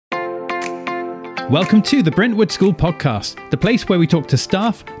Welcome to the Brentwood School podcast, the place where we talk to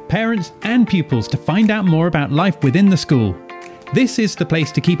staff, parents and pupils to find out more about life within the school. This is the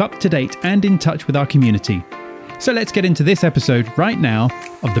place to keep up to date and in touch with our community. So let's get into this episode right now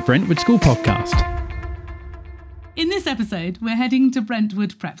of the Brentwood School podcast. In this episode, we're heading to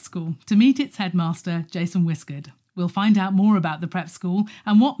Brentwood Prep School to meet its headmaster, Jason Wiskard. We'll find out more about the prep school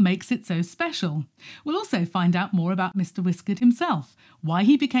and what makes it so special. We'll also find out more about Mr. Wiskard himself, why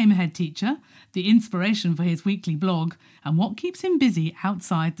he became a head teacher, the inspiration for his weekly blog, and what keeps him busy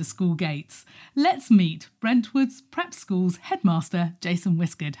outside the school gates. Let's meet Brentwood's Prep School's headmaster, Jason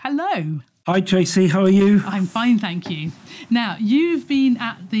Wiskard. Hello. Hi Tracy, how are you? I'm fine, thank you. Now, you've been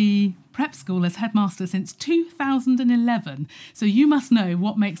at the prep school as headmaster since 2011, so you must know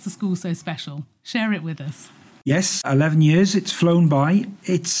what makes the school so special. Share it with us. Yes, 11 years, it's flown by.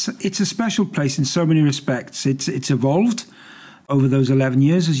 It's a special place in so many respects. It's evolved over those 11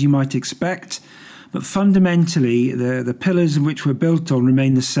 years, as you might expect. But fundamentally, the pillars in which we're built on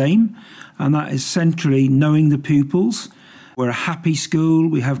remain the same. And that is centrally knowing the pupils. We're a happy school.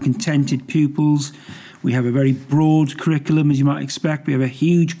 We have contented pupils. We have a very broad curriculum, as you might expect. We have a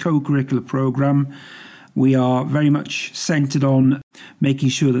huge co-curricular programme. We are very much centred on making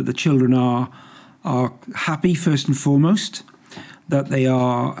sure that the children are happy first and foremost, that they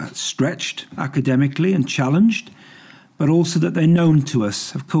are stretched academically and challenged, but also that they're known to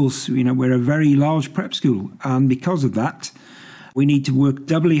us. Of course, we're a very large prep school, and because of that, we need to work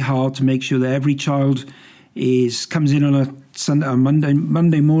doubly hard to make sure that every child comes in on a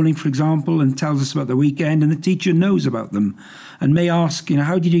Monday morning, for example, and tells us about the weekend, and the teacher knows about them and may ask,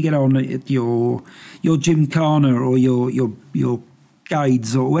 how did you get on at your gymkhana or your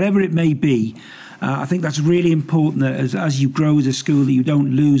guides or whatever it may be. I think that's really important that as you grow as a school that you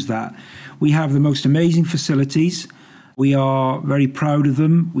don't lose that. We have the most amazing facilities. We are very proud of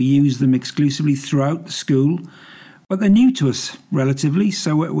them. We use them exclusively throughout the school. But they're new to us relatively,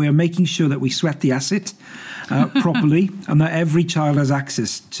 so we're making sure that we sweat the asset properly and that every child has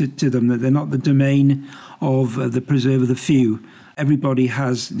access to them, that they're not the domain of the preserve of the few. Everybody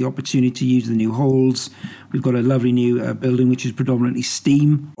has the opportunity to use the new halls. We've got a lovely new building which is predominantly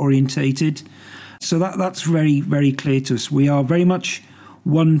STEAM orientated. So that's very, very clear to us. We are very much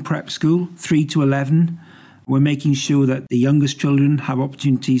one prep school, 3 to 11. We're making sure that the youngest children have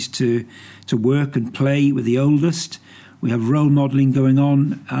opportunities to work and play with the oldest. We have role modelling going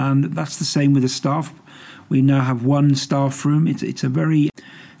on, and that's the same with the staff. We now have one staff room. It's a very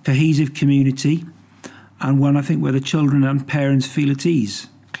cohesive community, and one, I think, where the children and parents feel at ease.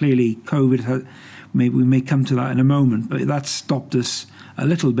 Clearly, COVID, maybe we may come to that in a moment, but that's stopped us a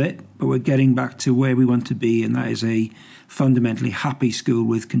little bit, but we're getting back to where we want to be, and that is a fundamentally happy school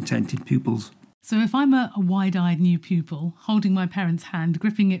with contented pupils. So if I'm a wide-eyed new pupil, holding my parents' hand,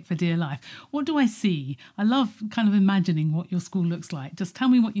 gripping it for dear life, what do I see? I love kind of imagining what your school looks like. Just tell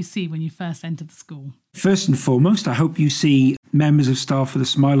me what you see when you first enter the school. First and foremost, I hope you see members of staff with a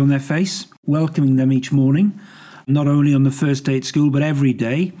smile on their face, welcoming them each morning, not only on the first day at school, but every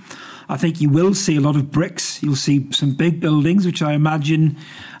day. I think you will see a lot of bricks. You'll see some big buildings, which I imagine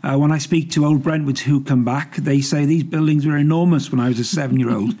when I speak to old Brentwoods who come back, they say these buildings were enormous when I was a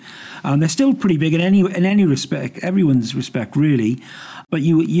 7-year-old. And they're still pretty big in any respect, everyone's respect, really. But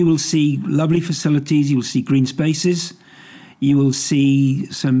you will see lovely facilities. You will see green spaces. You will see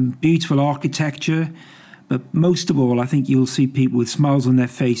some beautiful architecture. But most of all, I think you'll see people with smiles on their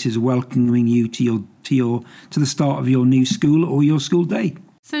faces welcoming you to the start of your new school or your school day.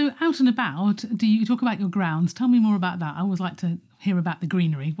 So out and about, do you talk about your grounds? Tell me more about that. I always like to hear about the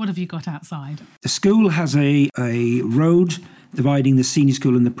greenery. What have you got outside? The school has a road dividing the senior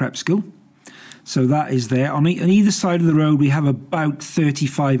school and the prep school. So that is there. On either side of the road, we have about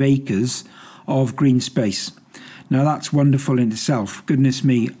 35 acres of green space. Now, that's wonderful in itself. Goodness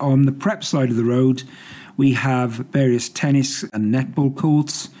me. On the prep side of the road, we have various tennis and netball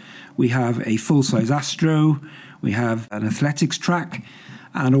courts. We have a full-size Astro. We have an athletics track,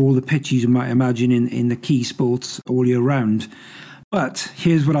 and all the pitches you might imagine in the key sports all year round. But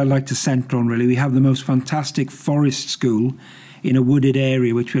here's what I'd like to centre on, really. We have the most fantastic forest school in a wooded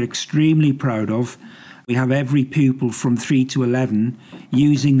area, which we're extremely proud of. We have every pupil from 3 to 11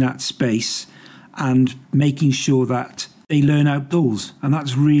 using that space and making sure that they learn outdoors. And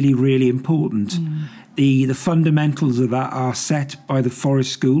that's really, really important. The fundamentals of that are set by the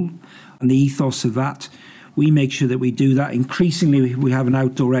forest school and the ethos of that. We make sure that we do that. Increasingly, we have an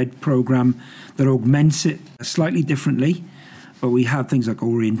outdoor ed programme that augments it slightly differently. But we have things like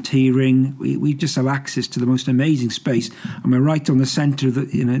orienteering. We just have access to the most amazing space. And we're right on the centre,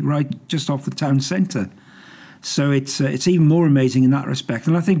 right just off the town centre. So it's even more amazing in that respect.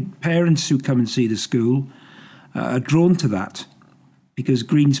 And I think parents who come and see the school are drawn to that, because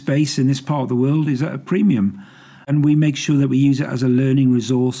green space in this part of the world is at a premium. And we make sure that we use it as a learning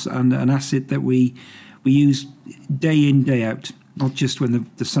resource and an asset that we use day in, day out, not just when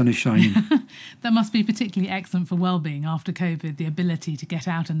the sun is shining. That must be particularly excellent for well-being after COVID, the ability to get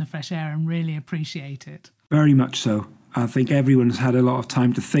out in the fresh air and really appreciate it. Very much so. I think everyone's had a lot of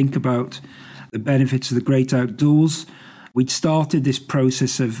time to think about the benefits of the great outdoors. We'd started this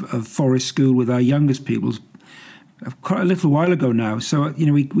process of forest school with our youngest pupils quite a little while ago now. So,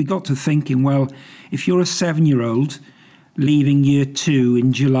 we got to thinking, well, if you're a 7-year-old leaving year 2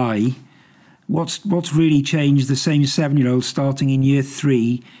 in July, what's really changed the same 7-year-old starting in year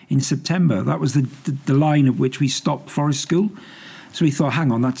 3 in September? That was the line at which we stopped forest school. So we thought,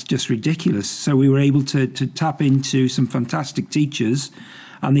 hang on, that's just ridiculous. So we were able to tap into some fantastic teachers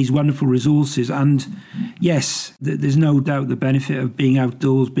and these wonderful resources. And yes, there's no doubt the benefit of being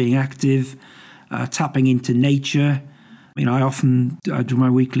outdoors, being active, tapping into nature. I do my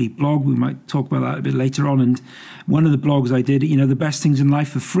weekly blog. We might talk about that a bit later on. And one of the blogs I did, the best things in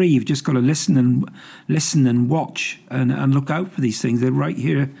life are free. You've just got to listen and watch and look out for these things. They're right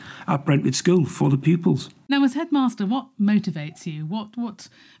here at Brentwood School for the pupils. Now, as headmaster, what motivates you? What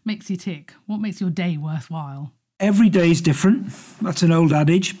makes you tick? What makes your day worthwhile? Every day is different. That's an old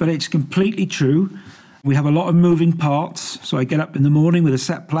adage, but it's completely true. We have a lot of moving parts. So I get up in the morning with a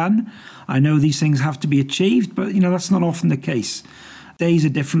set plan. I know these things have to be achieved, but that's not often the case. Days are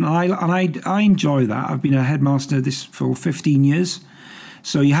different, and I enjoy that. I've been a headmaster for 15 years,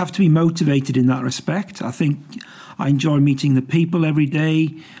 so you have to be motivated in that respect. I think I enjoy meeting the people every day.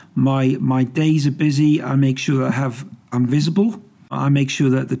 My days are busy. I make sure that I'm visible. I make sure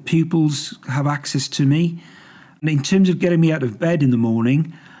that the pupils have access to me. And in terms of getting me out of bed in the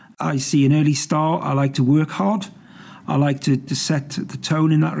morning, I see an early start. I like to work hard. I like to set the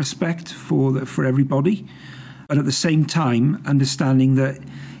tone in that respect for everybody. But at the same time, understanding that,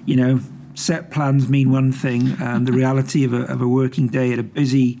 set plans mean one thing and the reality of a working day at a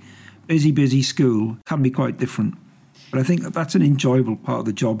busy school can be quite different. But I think that's an enjoyable part of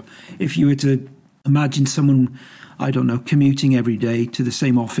the job. If you were to imagine someone, commuting every day to the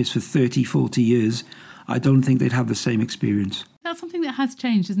same office for 30, 40 years, I don't think they'd have the same experience. That's something that has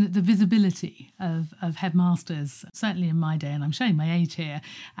changed, isn't it? The visibility of headmasters, certainly in my day, and I'm showing my age here,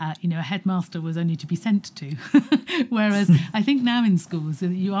 a headmaster was only to be sent to. Whereas I think now in schools,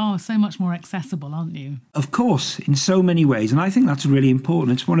 you are so much more accessible, aren't you? Of course, in so many ways. And I think that's really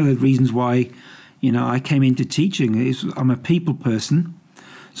important. It's one of the reasons why, I came into teaching. I'm a people person.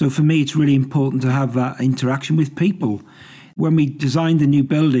 So for me, it's really important to have that interaction with people. When we designed the new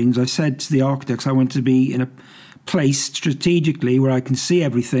buildings, I said to the architects I want to be in a place strategically where I can see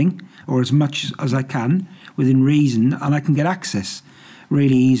everything, or as much as I can within reason, and I can get access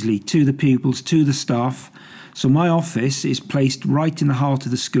really easily to the pupils, to the staff. So my office is placed right in the heart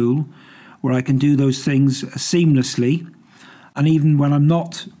of the school, where I can do those things seamlessly. And even when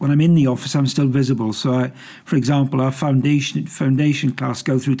I'm in the office, I'm still visible. So, for example, our foundation class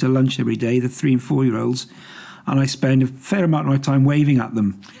go through to lunch every day, the 3 and 4 year olds, and I spend a fair amount of my time waving at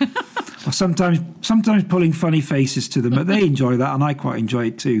them. Or sometimes pulling funny faces to them, but they enjoy that, and I quite enjoy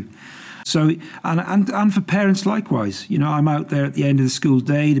it too. So, and for parents likewise, I'm out there at the end of the school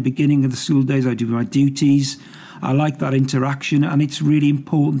day, the beginning of the school days, I do my duties. I like that interaction, and it's really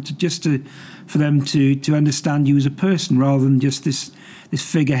important for them to understand you as a person rather than just this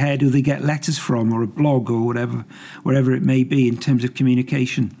figurehead who they get letters from, or a blog, or wherever it may be in terms of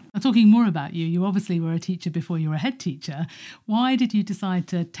communication. Now, talking more about you obviously were a teacher before you were a head teacher. Why did you decide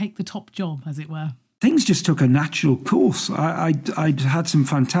to take the top job, as it were? Things just took a natural course. I'd had some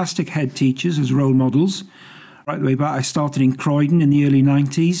fantastic head teachers as role models right the way back. I started in Croydon in the early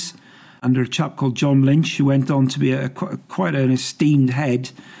 90s under a chap called John Lynch, who went on to be quite an esteemed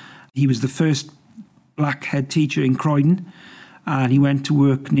head. He was the first black head teacher in Croydon, and he went to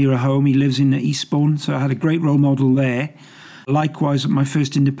work nearer home. He lives in Eastbourne, so I had a great role model there. Likewise, at my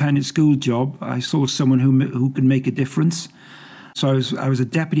first independent school job, I saw someone who could make a difference. So I was a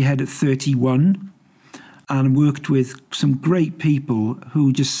deputy head at 31 and worked with some great people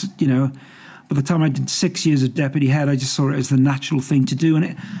who just, by the time I did 6 years of deputy head, I just saw it as the natural thing to do.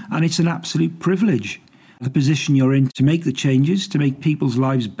 And it's an absolute privilege, the position you're in, to make the changes, to make people's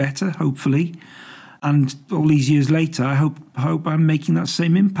lives better, hopefully. And all these years later, I hope I'm making that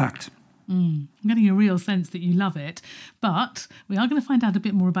same impact. I'm getting a real sense that you love it. But we are going to find out a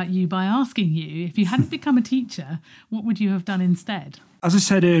bit more about you by asking you, if you hadn't become a teacher, what would you have done instead? As I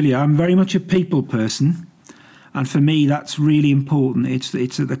said earlier, I'm very much a people person. And for me, that's really important.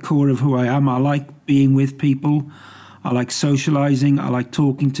 It's at the core of who I am. I like being with people. I like socialising. I like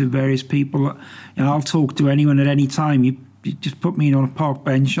talking to various people. I'll talk to anyone at any time. You just put me on a park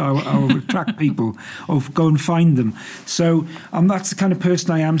bench, I'll attract people or go and find them. So that's the kind of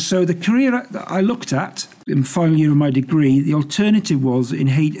person I am. So the career I looked at in final year of my degree, the alternative was in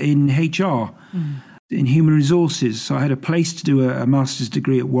HR, in human resources. So I had a place to do a master's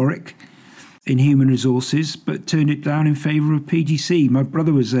degree at Warwick in human resources, but turned it down in favour of PGC. My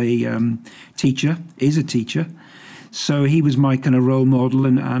brother was a teacher, is a teacher. So he was my kind of role model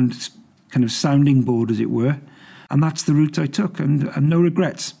and kind of sounding board, as it were. And that's the route I took, and no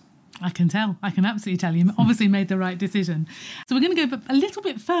regrets. I can tell. I can absolutely tell. You obviously made the right decision. So we're going to go a little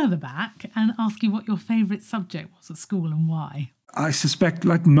bit further back and ask you what your favourite subject was at school and why. I suspect,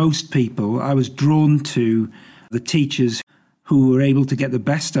 like most people, I was drawn to the teachers who were able to get the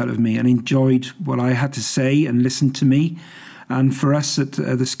best out of me and enjoyed what I had to say and listened to me. And for us at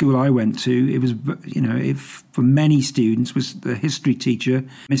the school I went to, it was, for many students, was the history teacher,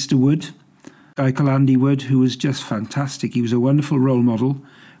 Mr. Wood. Guy called Andy Wood, who was just fantastic. He was a wonderful role model,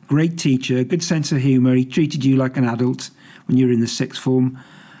 great teacher, good sense of humour. He treated you like an adult when you were in the sixth form.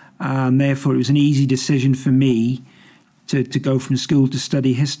 And therefore, it was an easy decision for me to go from school to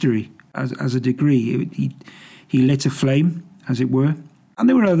study history as a degree. He lit a flame, as it were. And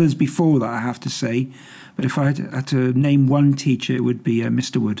there were others before that, I have to say. But if I had to name one teacher, it would be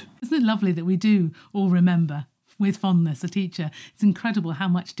Mr. Wood. Isn't it lovely that we do all remember with fondness a teacher? It's incredible how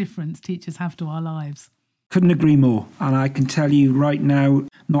much difference teachers have to our lives. Couldn't agree more. And I can tell you right now,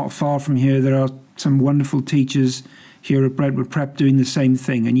 not far from here, there are some wonderful teachers here at Brentwood Prep doing the same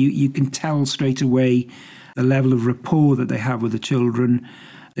thing. And you can tell straight away the level of rapport that they have with the children.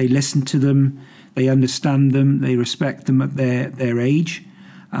 They listen to them, they understand them, they respect them at their age.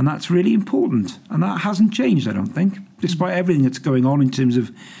 And that's really important. And that hasn't changed, I don't think. Despite everything that's going on in terms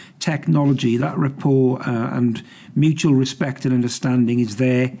of technology, that rapport and mutual respect and understanding is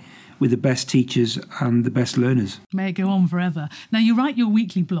there with the best teachers and the best learners. May it go on forever. Now, you write your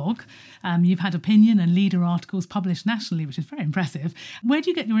weekly blog. You've had opinion and leader articles published nationally, which is very impressive. Where do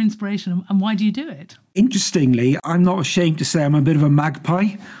you get your inspiration and why do you do it? Interestingly, I'm not ashamed to say I'm a bit of a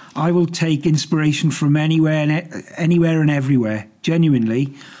magpie. I will take inspiration from anywhere and everywhere,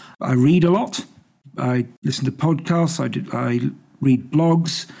 genuinely. I read a lot. I listen to podcasts. I read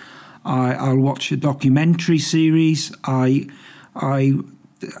blogs. I'll watch a documentary series. One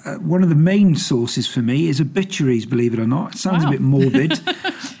of the main sources for me is obituaries, believe it or not. It sounds a bit morbid,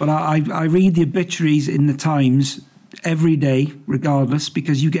 but I read the obituaries in the Times every day, regardless,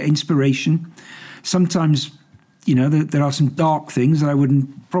 because you get inspiration. Sometimes, there are some dark things that I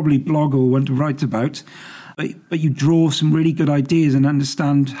wouldn't probably blog or want to write about, but you draw some really good ideas and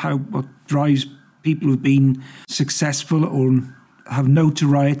understand what drives people who've been successful or have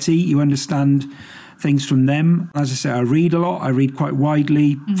notoriety. You understand things from them. As I say, I read a lot. I read quite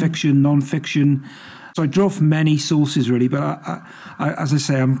widely, fiction, non-fiction. So I draw from many sources, really. But I, as I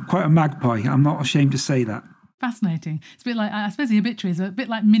say, I'm quite a magpie. I'm not ashamed to say that. Fascinating. It's a bit like, I suppose the obituaries are a bit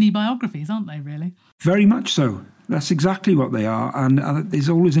like mini biographies, aren't they, really? Very much so. That's exactly what they are. And there's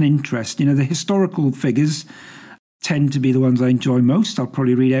always an interest. The historical figures tend to be the ones I enjoy most. I'll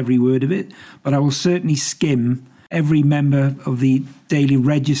probably read every word of it. But I will certainly skim every member of the daily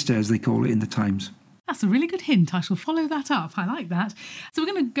register, as they call it in the Times. That's a really good hint. I shall follow that up. I like that. So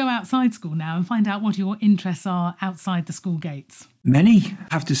we're going to go outside school now and find out what your interests are outside the school gates. Many,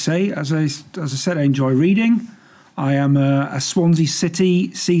 I have to say. As I said, I enjoy reading. I am a Swansea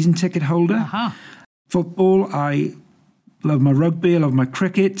City season ticket holder. Aha. Football, I love my rugby, I love my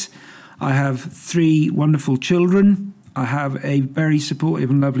cricket. I have 3 wonderful children. I have a very supportive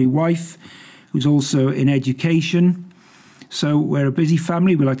and lovely wife who's also in education. So we're a busy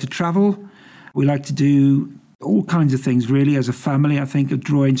family. We like to travel. We like to do all kinds of things, really, as a family. I think I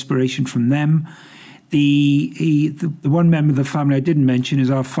draw inspiration from them. The one member of the family I didn't mention is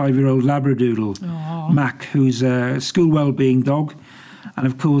our 5-year-old Labradoodle, Aww. Mac, who's a school wellbeing dog. And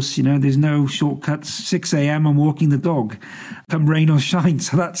of course, there's no shortcuts. 6 a.m. I'm walking the dog, come rain or shine.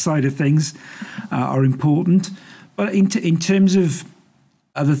 So that side of things are important. But in terms of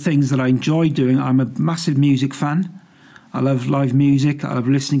other things that I enjoy doing, I'm a massive music fan. I love live music. I love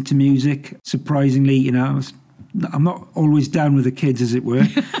listening to music. Surprisingly, I'm not always down with the kids, as it were,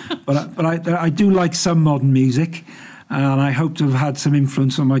 but I do like some modern music, and I hope to have had some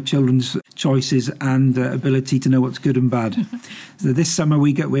influence on my children's choices and ability to know what's good and bad. So this summer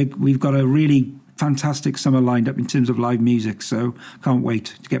we've got a really fantastic summer lined up in terms of live music. So can't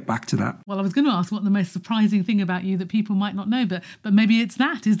wait to get back to that. Well, I was going to ask what the most surprising thing about you that people might not know, but maybe it's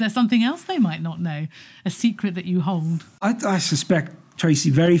that. Is there something else they might not know? A secret that you hold? I suspect, Tracy,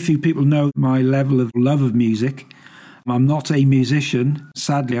 very few people know my level of love of music. I'm not a musician.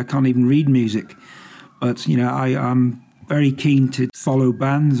 Sadly, I can't even read music. But, I'm very keen to follow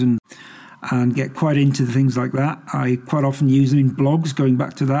bands and get quite into things like that. I quite often use them in blogs, going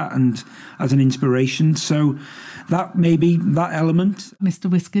back to that, and as an inspiration. So that maybe that element. Mr.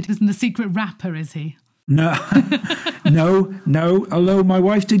 Whiskered isn't a secret rapper, is he? No, no. Although my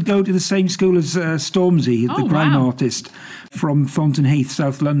wife did go to the same school as Stormzy, the grime artist from Thornton Heath,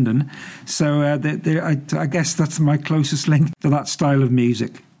 South London. So I guess that's my closest link to that style of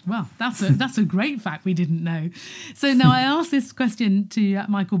music. Well, that's a great fact we didn't know. So now I asked this question to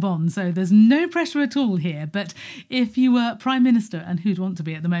Michael Bond, so there's no pressure at all here. But if you were Prime Minister, and who'd want to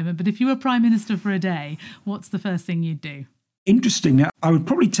be at the moment, but if you were Prime Minister for a day, what's the first thing you'd do? Interesting. I would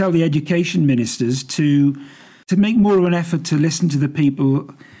probably tell the education ministers to make more of an effort to listen to the people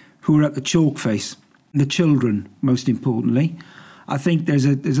who are at the chalk face, the children, most importantly. I think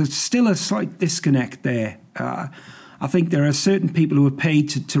there's still a slight disconnect there. I think there are certain people who are paid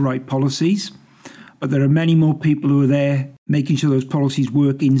to write policies, but there are many more people who are there making sure those policies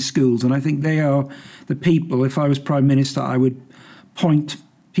work in schools. And I think they are the people, if I was Prime Minister, I would point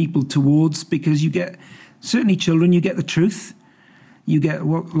people towards, because you get, certainly children, you get the truth. You get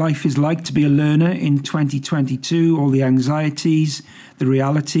what life is like to be a learner in 2022, all the anxieties, the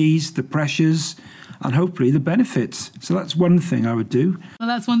realities, the pressures, and hopefully the benefits. So that's one thing I would do. Well,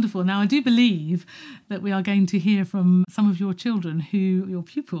 that's wonderful. Now, I do believe that we are going to hear from some of your children, your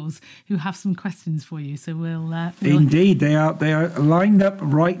pupils, who have some questions for you. So we'll Indeed, they are lined up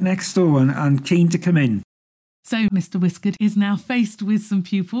right next door and keen to come in. So Mr. Whiskered is now faced with some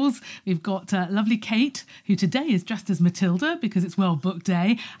pupils. We've got lovely Kate, who today is dressed as Matilda because it's World Book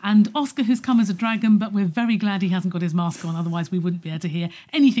Day, and Oscar, who's come as a dragon, but we're very glad he hasn't got his mask on, otherwise we wouldn't be able to hear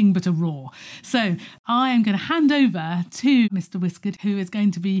anything but a roar. So I am going to hand over to Mr. Whiskered, who is going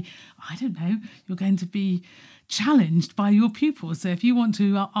to be, you're going to be challenged by your pupils. So if you want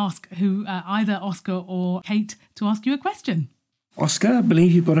to ask either Oscar or Kate to ask you a question. Oscar, I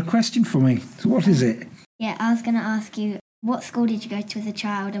believe you've got a question for me. So what is it? Yeah, I was going to ask you, what school did you go to as a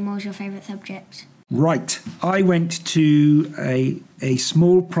child and what was your favourite subject? Right. I went to a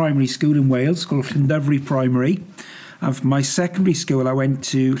small primary school in Wales called Llandovery Primary. And for my secondary school, I went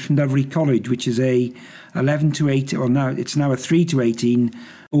to Llandovery College, which is a 11 to 18, or now it's now a 3 to 18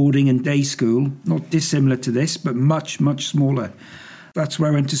 boarding and day school. Not dissimilar to this, but much, much smaller. That's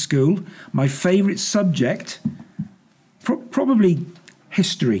where I went to school. My favourite subject, probably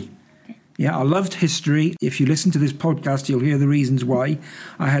history. Yeah, I loved history. If you listen to this podcast, you'll hear the reasons why.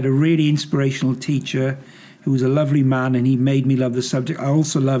 I had a really inspirational teacher who was a lovely man, and he made me love the subject. I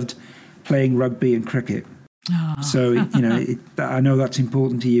also loved playing rugby and cricket. Oh. So, I know that's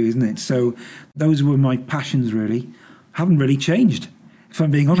important to you, isn't it? So those were my passions, really. Haven't really changed, if I'm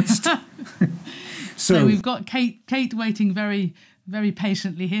being honest. So we've got Kate waiting very, very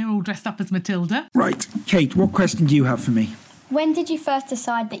patiently here, all dressed up as Matilda. Right. Kate, what question do you have for me? When did you first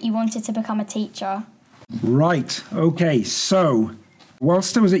decide that you wanted to become a teacher? Right. Okay. So,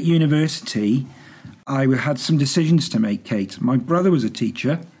 whilst I was at university, I had some decisions to make, Kate. My brother was a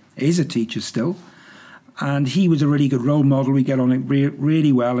teacher, is a teacher still, and he was a really good role model. We get on it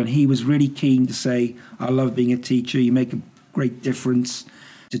really well, and he was really keen to say, I love being a teacher. You make a great difference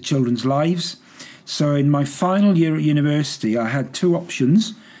to children's lives. So in my final year at university, I had two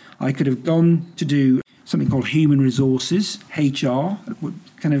options. I could have gone to do something called human resources, HR,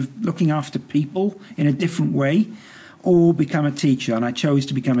 kind of looking after people in a different way, or become a teacher. And I chose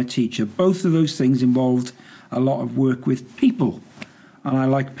to become a teacher. Both of those things involved a lot of work with people, and I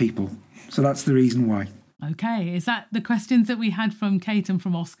like people. So that's the reason why. Okay, is that the questions that we had from Kate and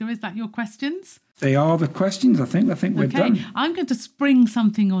from Oscar? Is that your questions? They are the questions, I think. I think we're done. I'm going to spring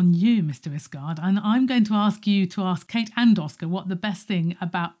something on you, Mr. Whiskered, and I'm going to ask you to ask Kate and Oscar what the best thing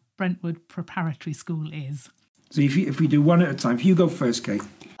about Brentwood Preparatory School is. So if we do one at a time, if you go first, Kate.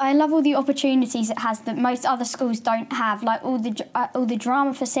 I love all the opportunities it has that most other schools don't have, like all the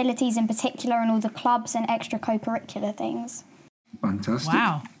drama facilities in particular, and all the clubs and extra co-curricular things. Fantastic.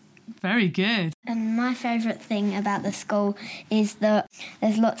 Wow. Very good. And my favourite thing about the school is that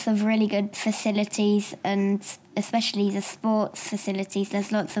there's lots of really good facilities, and especially the sports facilities.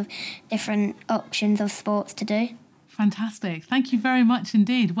 There's lots of different options of sports to do. Fantastic. Thank you very much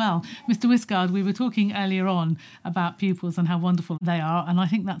indeed. Well, Mr. Whiskered, we were talking earlier on about pupils and how wonderful they are, and I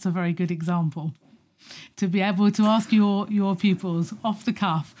think that's a very good example. to be able to ask your pupils off the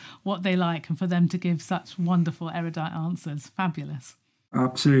cuff what they like and for them to give such wonderful erudite answers. Fabulous.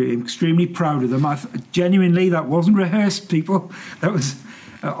 Absolutely. Extremely proud of them. Genuinely, that wasn't rehearsed, people. That was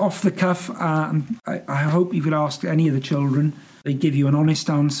off the cuff. I hope you could ask any of the children. They give you an honest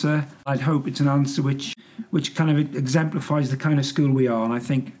answer. I'd hope it's an answer which kind of exemplifies the kind of school we are. And I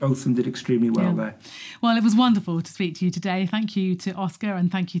think both of them did extremely well there. Well, it was wonderful to speak to you today. Thank you to Oscar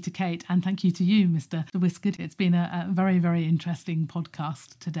and thank you to Kate and thank you to you, Mr. Whiskered. It's been a very, very interesting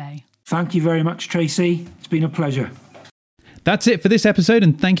podcast today. Thank you very much, Tracy. It's been a pleasure. That's it for this episode,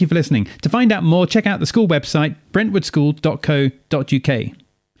 and thank you for listening. To find out more, check out the school website, brentwoodschool.co.uk.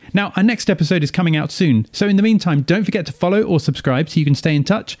 Now, our next episode is coming out soon, so in the meantime, don't forget to follow or subscribe so you can stay in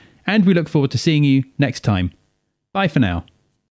touch, and we look forward to seeing you next time. Bye for now.